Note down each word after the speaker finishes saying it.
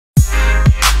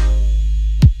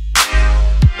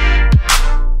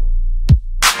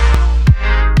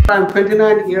I'm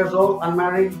 29 years old,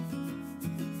 unmarried.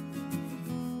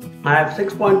 I have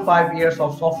 6.5 years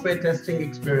of software testing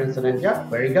experience in India.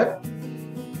 Very good.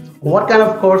 What kind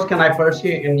of course can I pursue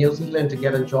in New Zealand to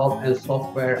get a job in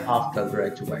software after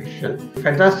graduation?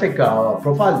 Fantastic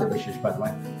profile, Devashish, by the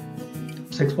way.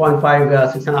 6.5,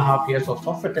 6.5 years of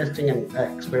software testing and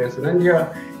experience in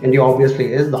India. India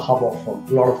obviously is the hub of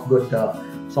a lot of good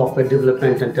software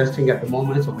development and testing at the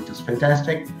moment, so which is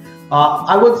fantastic.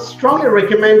 I would strongly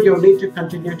recommend you need to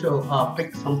continue to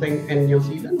pick something in New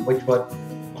Zealand which would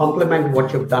complement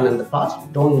what you've done in the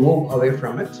past. Don't move away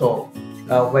from it. So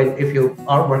if you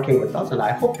are working with us, and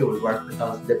I hope you will work with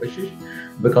us, Debashish,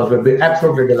 because we'll be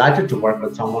absolutely delighted to work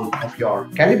with someone of your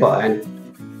caliber. And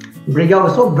Briga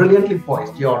was so brilliantly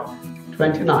poised. You're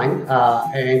 29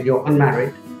 and you're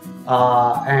unmarried,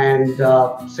 and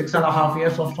 6.5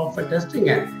 years of software testing.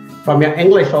 And from your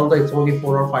English, although it's only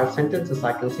 4 or 5 sentences,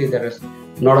 I can see there is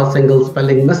not a single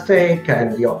spelling mistake,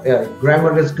 and your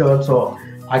grammar is good. So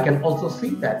I can also see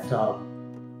that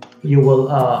you will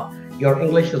your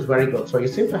English is very good. So you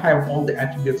seem to have all the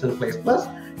attributes in place. Plus,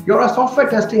 you're a software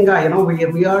testing guy.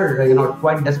 We are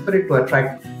quite desperate to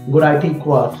attract good IT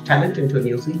talent into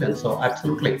New Zealand. So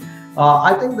absolutely,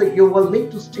 I think that you will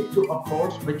need to stick to a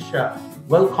course which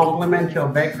will complement your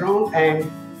background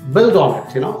and build on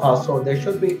it. So there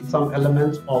should be some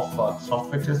elements of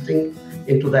software testing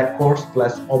into that course.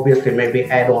 Plus, obviously, maybe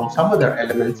add on some other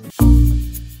elements.